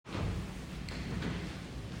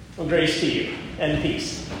Well, grace to you and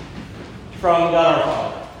peace from God our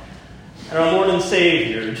Father and our Lord and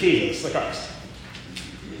Savior, Jesus the Christ.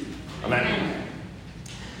 Amen.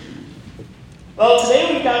 Well,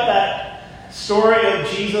 today we've got that story of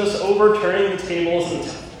Jesus overturning the tables in the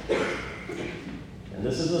temple. And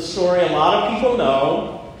this is a story a lot of people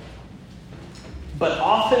know, but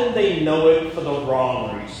often they know it for the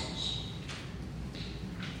wrong reasons.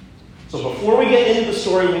 So before we get into the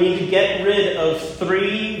story, we need to get rid of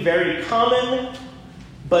three very common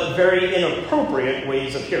but very inappropriate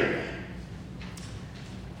ways of hearing it.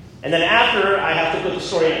 And then after I have to put the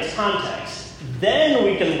story in its context, then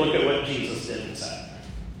we can look at what Jesus did and said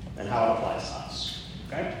and how it applies to us.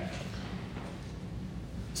 Okay?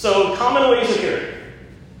 So, common ways of hearing.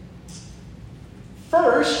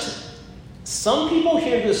 First, some people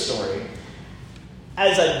hear this story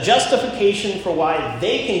as a justification for why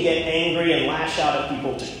they can get angry and lash out at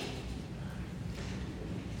people too.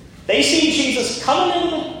 They see Jesus coming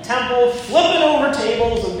into the temple, flipping over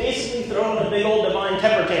tables, and basically throwing a big old divine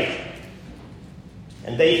temper tantrum.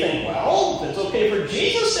 And they think, well, if it's okay for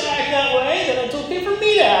Jesus to act that way, then it's okay for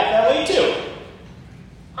me to act that way too.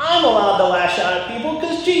 I'm allowed to lash out at people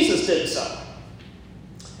because Jesus did so.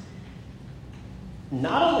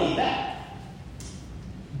 Not only that,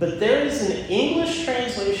 but there is an English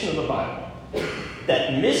translation of the Bible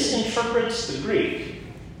that misinterprets the Greek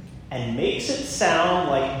and makes it sound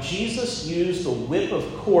like Jesus used the whip of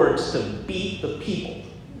cords to beat the people,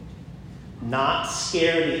 not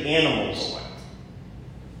scare the animals away.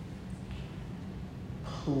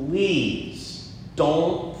 Please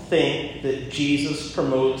don't think that Jesus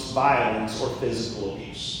promotes violence or physical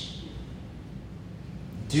abuse.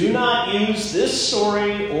 Do not use this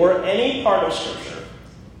story or any part of Scripture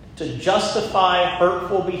to justify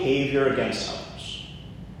hurtful behavior against others.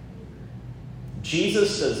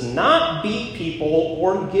 Jesus does not beat people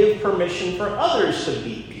or give permission for others to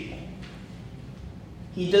beat people.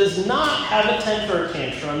 He does not have a temper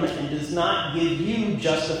tantrum and does not give you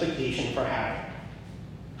justification for having it.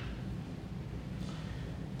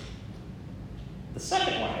 The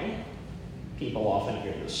second way people often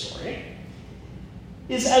hear this story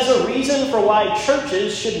is as a reason for why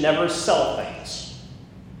churches should never sell things.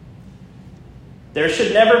 There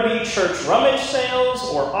should never be church rummage sales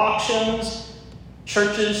or auctions.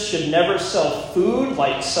 Churches should never sell food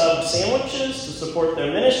like sub sandwiches to support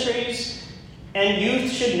their ministries. And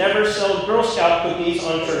youth should never sell Girl Scout cookies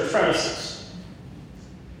on church premises.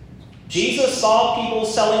 Jesus saw people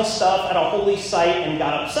selling stuff at a holy site and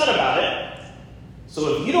got upset about it.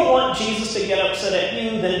 So if you don't want Jesus to get upset at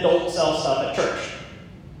you, then don't sell stuff at church.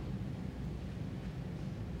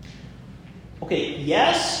 Okay,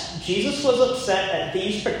 yes, Jesus was upset at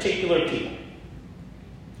these particular people.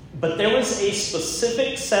 But there was a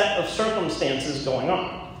specific set of circumstances going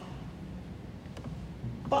on.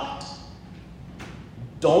 But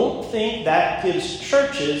don't think that gives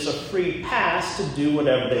churches a free pass to do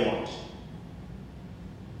whatever they want.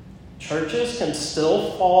 Churches can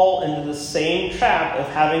still fall into the same trap of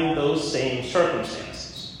having those same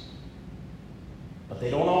circumstances. But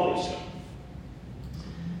they don't always do.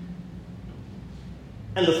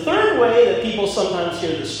 And the third way that people sometimes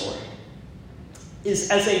hear this story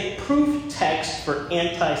is as a proof text for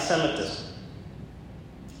anti-Semitism.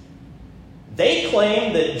 They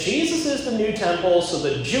claim that Jesus is the new temple, so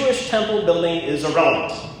the Jewish temple building is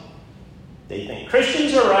irrelevant. They think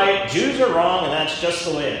Christians are right, Jews are wrong, and that's just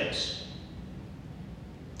the way it is.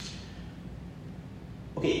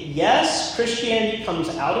 Okay, yes, Christianity comes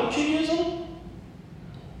out of Judaism,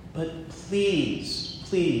 but please,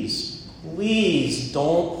 please, please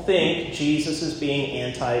don't think Jesus is being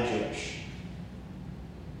anti-Jewish.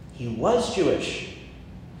 He was Jewish.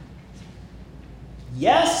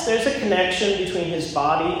 Yes, there's a connection between his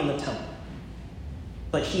body and the temple,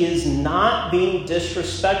 but he is not being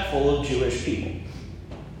disrespectful of Jewish people.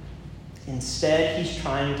 Instead, he's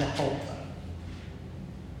trying to help them.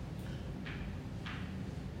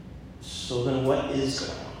 So then what is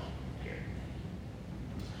going on here?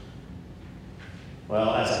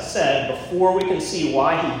 Well, as I said, before we can see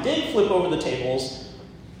why he did flip over the tables,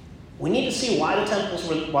 we need to see why the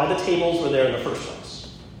tables were there in the first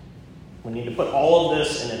place. We need to put all of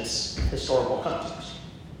this in its historical context.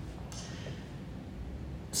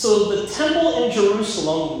 So the temple in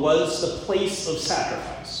Jerusalem was the place of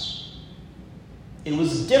sacrifice. It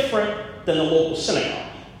was different than the local synagogue.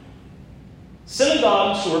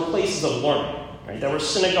 Synagogues were places of learning. Right? There were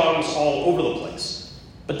synagogues all over the place.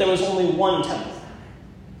 But there was only one temple,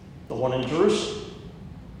 the one in Jerusalem.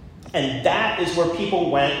 And that is where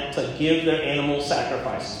people went to give their animal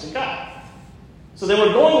sacrifices to God. So they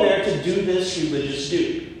were going there to do this religious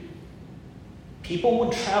duty. people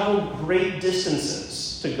would travel great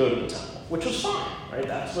distances to go to the temple, which was fine, right?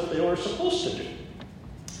 That's what they were supposed to do.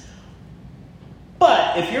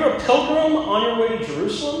 But if you're a pilgrim on your way to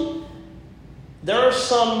Jerusalem, there are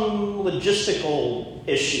some logistical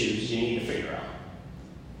issues you need to figure out.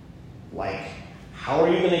 Like, how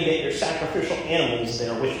are you going to get your sacrificial animals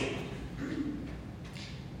there with you?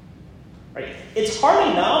 Right? It's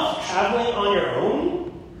hard enough traveling on your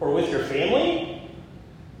own or with your family.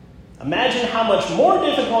 Imagine how much more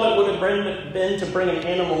difficult it would have been to bring an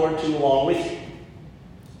animal or two along with you.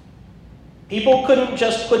 People couldn't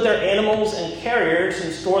just put their animals in carriers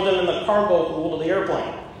and store them in the cargo hold of the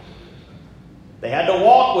airplane. They had to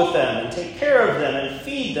walk with them and take care of them and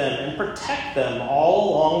feed them and protect them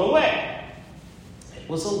all along the way. It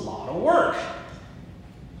was a lot of work.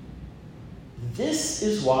 This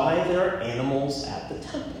is why there are animals at the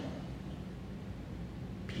temple.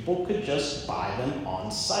 People could just buy them on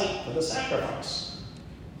site for the sacrifice.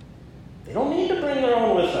 They don't need to bring their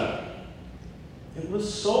own with them. It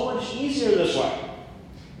was so much easier this way.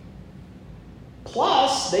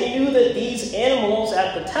 Plus, they knew that these animals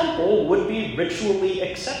at the temple would be ritually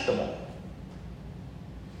acceptable.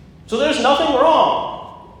 So there's nothing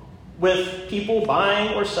wrong with people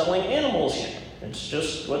buying or selling animals here. It's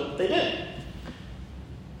just what they did.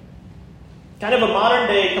 Kind of a modern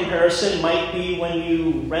day comparison might be when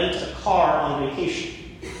you rent a car on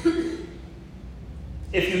vacation.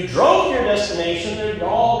 If you drove to your destination, there'd be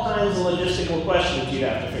all kinds of logistical questions you'd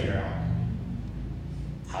have to figure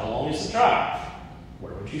out. How long is the drive?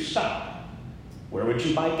 Where would you stop? Where would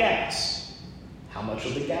you buy gas? How much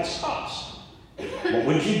would the gas cost? What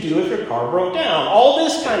would you do if your car broke down? All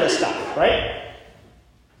this kind of stuff, right?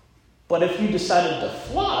 But if you decided to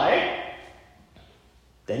fly,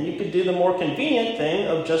 then you could do the more convenient thing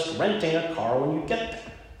of just renting a car when you get there.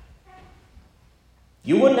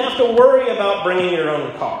 You wouldn't have to worry about bringing your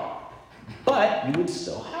own car, but you would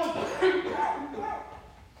still have one.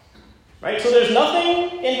 Right? So there's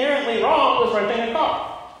nothing inherently wrong with renting a car.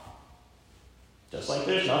 Just like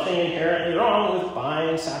there's nothing inherently wrong with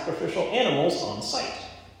buying sacrificial animals on site.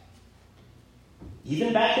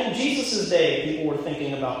 Even back in Jesus' day, people were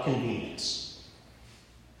thinking about convenience.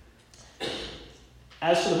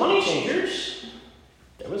 As for the money changers,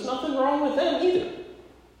 there was nothing wrong with them either.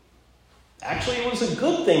 Actually, it was a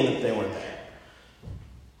good thing that they were there.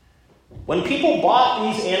 When people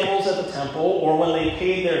bought these animals at the temple, or when they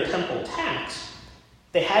paid their temple tax,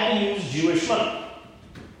 they had to use Jewish money,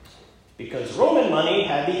 because Roman money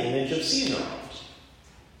had the image of Caesar on it,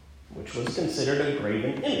 which was considered a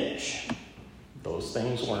graven image. Those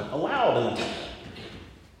things weren't allowed in the temple.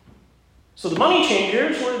 So the money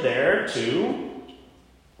changers were there to,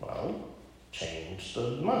 change the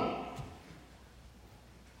money.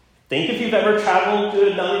 Think if you've ever traveled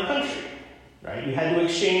to another country, right? You had to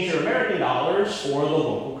exchange your American dollars for the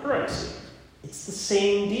local currency. It's the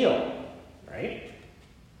same deal, right?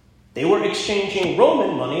 They were exchanging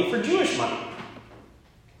Roman money for Jewish money.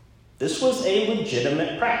 This was a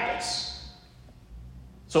legitimate practice.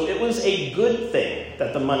 So it was a good thing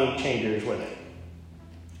that the money changers were there.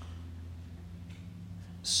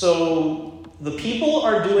 So the people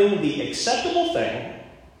are doing the acceptable thing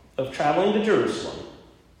of traveling to Jerusalem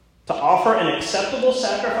to offer an acceptable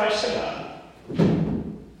sacrifice to God.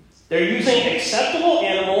 They're using acceptable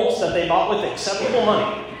animals that they bought with acceptable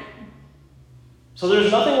money. So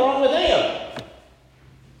there's nothing wrong with any of it.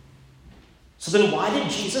 So then why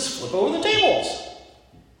did Jesus flip over the tables?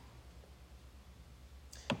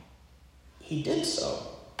 He did so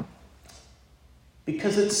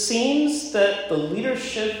because it seems that the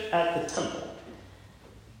leadership at the temple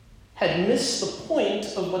had missed the point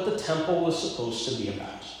of what the temple was supposed to be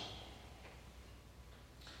about.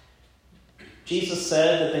 Jesus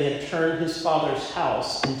said that they had turned his Father's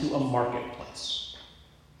house into a marketplace.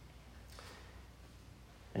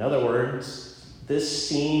 In other words, this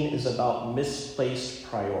scene is about misplaced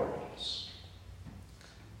priorities.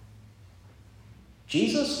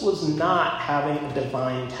 Jesus was not having a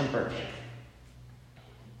divine temper here.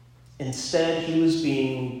 Instead, he was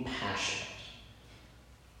being passionate.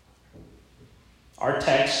 Our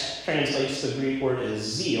text translates the Greek word as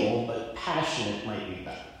zeal, but passionate might be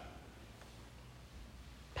better.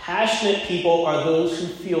 Passionate people are those who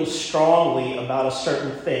feel strongly about a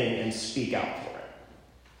certain thing and speak out for it.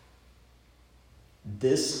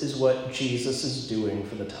 This is what Jesus is doing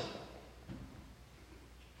for the temple.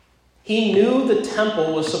 He knew the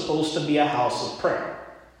temple was supposed to be a house of prayer.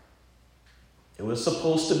 It was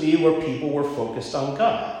supposed to be where people were focused on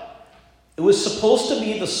God. It was supposed to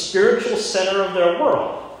be the spiritual center of their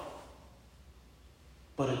world.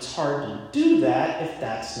 But it's hard to do that if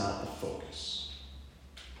that's not the focus.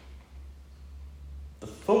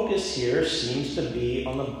 focus here seems to be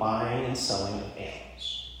on the buying and selling of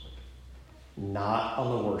animals, not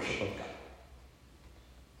on the worship of God.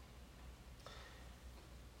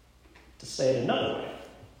 To say it another way,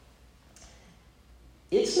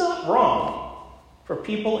 it's not wrong for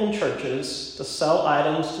people in churches to sell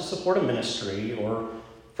items to support a ministry or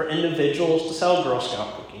for individuals to sell Girl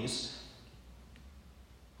Scout cookies.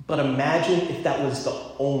 But imagine if that was the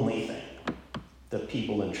only thing that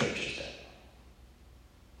people in churches did.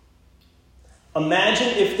 Imagine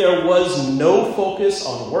if there was no focus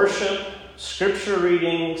on worship, scripture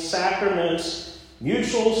reading, sacraments,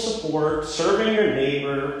 mutual support, serving your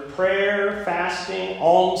neighbor, prayer, fasting,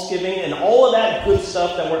 almsgiving, and all of that good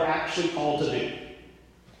stuff that we're actually called to do.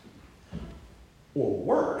 Or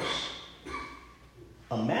worse,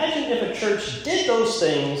 imagine if a church did those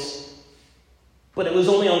things, but it was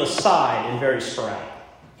only on the side and very sporadic.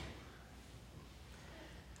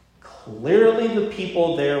 Clearly, the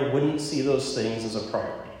people there wouldn't see those things as a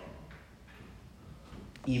priority,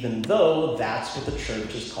 even though that's what the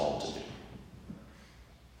church is called to do.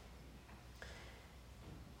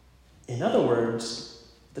 In other words,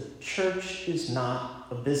 the church is not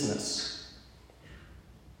a business.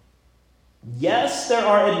 Yes, there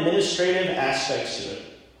are administrative aspects to it,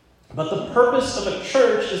 but the purpose of a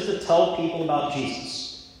church is to tell people about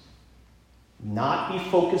Jesus, not be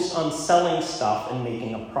focused on selling stuff and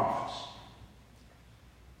making a profit.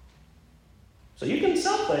 So you can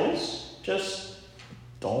sell things, just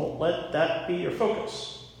don't let that be your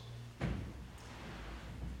focus.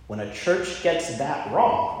 When a church gets that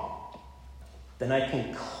wrong, then I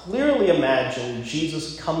can clearly imagine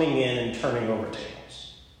Jesus coming in and turning over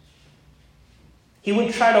tables. He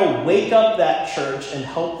would try to wake up that church and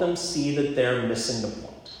help them see that they're missing the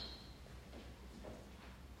point.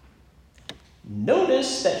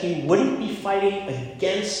 Notice that he wouldn't be fighting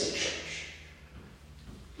against the church.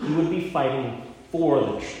 He would be fighting for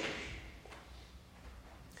the church.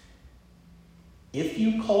 If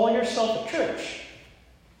you call yourself a church,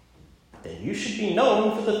 then you should be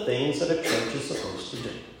known for the things that a church is supposed to do.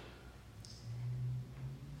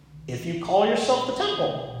 If you call yourself the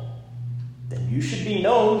temple, then you should be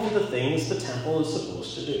known for the things the temple is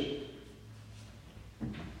supposed to do.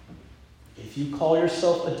 If you call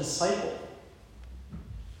yourself a disciple,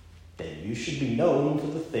 then you should be known for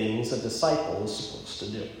the things a disciple is supposed to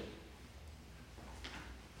do.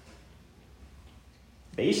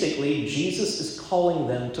 Basically, Jesus is calling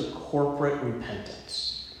them to corporate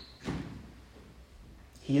repentance.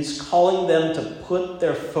 He is calling them to put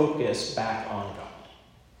their focus back on God.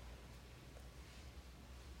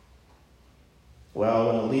 Well,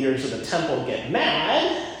 when the leaders of the temple get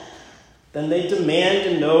mad, then they demand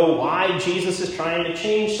to know why Jesus is trying to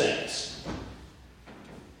change things.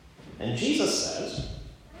 And Jesus says,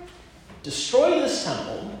 "Destroy this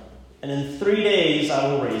temple, and in 3 days I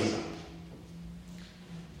will raise it up."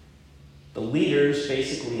 The leaders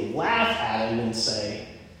basically laugh at him and say,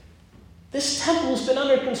 "This temple's been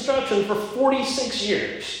under construction for 46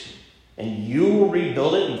 years, and you will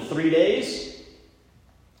rebuild it in 3 days?"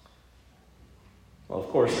 Well, of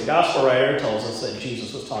course, the gospel writer tells us that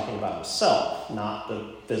Jesus was talking about himself, not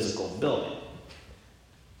the physical building.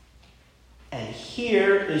 And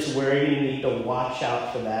here is where you need to watch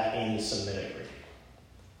out for that anti-Semitic reading.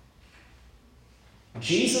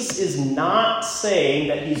 Jesus is not saying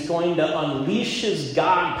that he's going to unleash his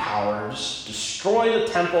God powers, destroy the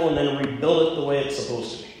temple, and then rebuild it the way it's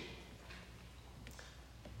supposed to be.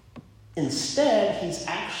 Instead, he's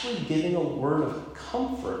actually giving a word of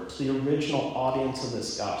comfort to the original audience of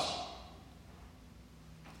this gospel.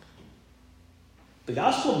 The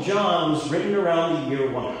Gospel of John was written around the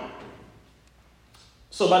year 100.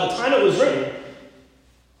 So by the time it was written,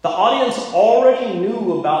 the audience already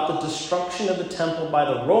knew about the destruction of the temple by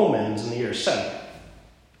the Romans in the year 70.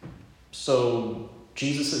 So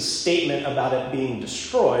Jesus' statement about it being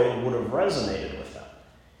destroyed would have resonated with them.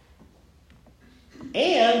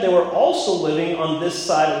 And they were also living on this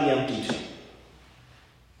side of the empty tomb,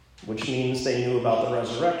 which means they knew about the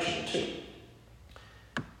resurrection too.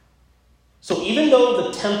 So even though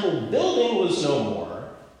the temple building was no more,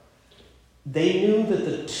 they knew that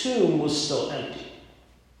the tomb was still empty.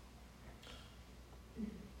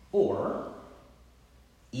 Or,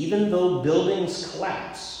 even though buildings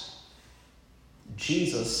collapse,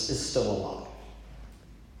 Jesus is still alive.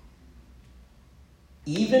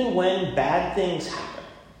 Even when bad things happen,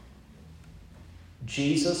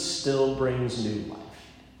 Jesus still brings new life.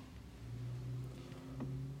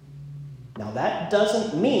 Now, that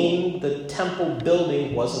doesn't mean the temple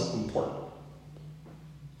building wasn't important.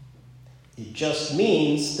 It just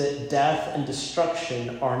means that death and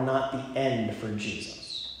destruction are not the end for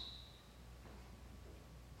Jesus.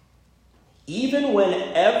 even when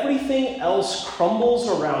everything else crumbles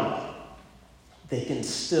around them, they can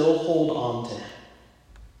still hold on to him.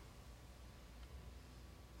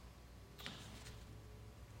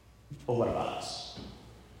 But what about us?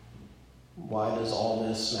 Why does all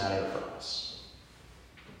this matter for us?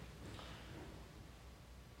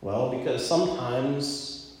 Well, because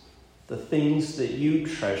sometimes the things that you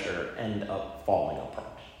treasure end up falling apart.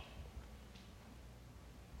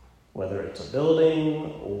 Whether it's a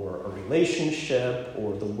building or a relationship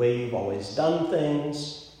or the way you've always done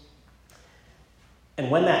things. And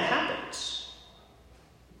when that happens,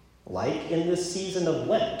 like in this season of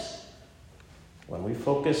Lent, when we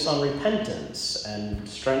focus on repentance and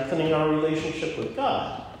strengthening our relationship with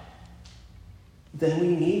God, then we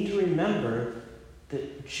need to remember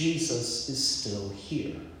that Jesus is still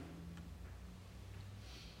here.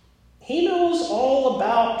 He knows all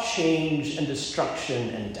about change and destruction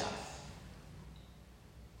and death.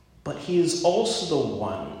 But he is also the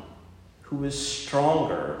one who is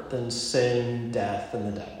stronger than sin, death,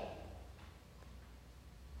 and the devil.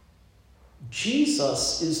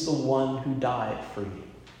 Jesus is the one who died for you.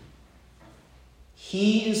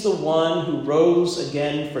 He is the one who rose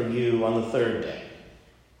again for you on the third day.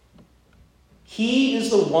 He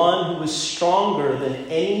is the one who is stronger than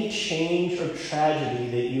any change or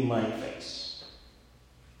tragedy that you might face.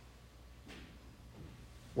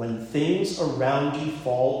 When things around you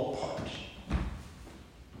fall apart,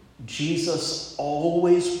 Jesus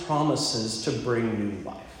always promises to bring new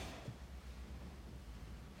life.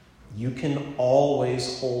 You can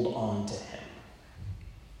always hold on to him.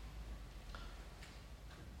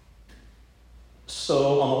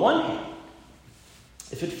 So, on the one hand,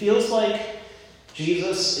 if it feels like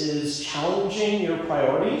Jesus is challenging your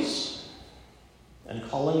priorities and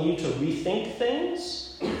calling you to rethink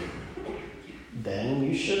things, then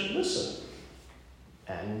you should listen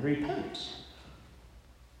and repent.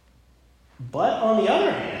 But on the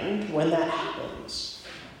other hand, when that happens,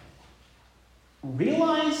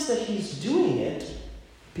 realize that he's doing it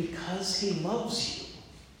because he loves you.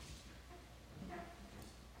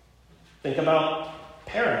 Think about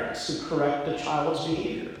parents who correct a child's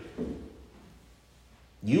behavior.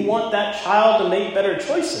 You want that child to make better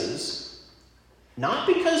choices, not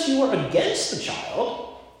because you are against the child,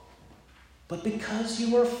 but because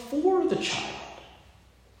you are for the child.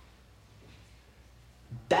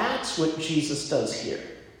 That's what Jesus does here.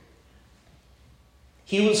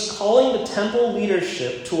 He was calling the temple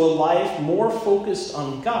leadership to a life more focused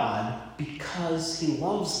on God because he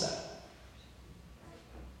loves them.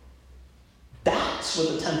 That's what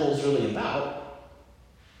the temple is really about.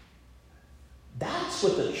 That's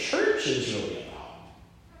what the church is really about.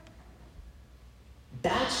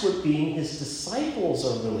 That's what being his disciples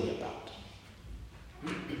are really about.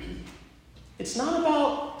 It's not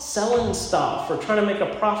about selling stuff or trying to make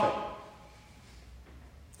a profit.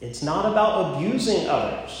 It's not about abusing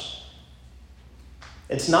others.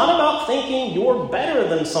 It's not about thinking you're better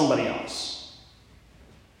than somebody else.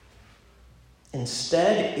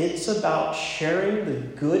 Instead, it's about sharing the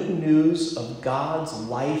good news of God's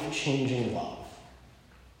life-changing love.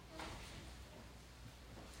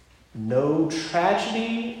 No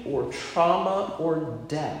tragedy or trauma or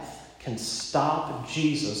death can stop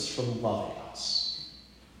Jesus from loving us.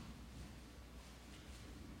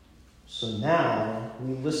 So now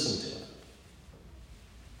we listen to him.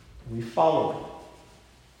 We follow him.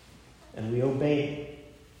 And we obey him.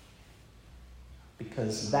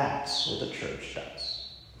 Because that's what the church does.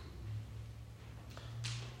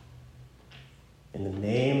 In the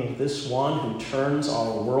name of this one who turns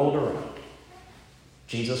our world around,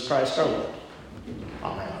 Jesus Christ our Lord.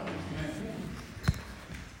 Amen.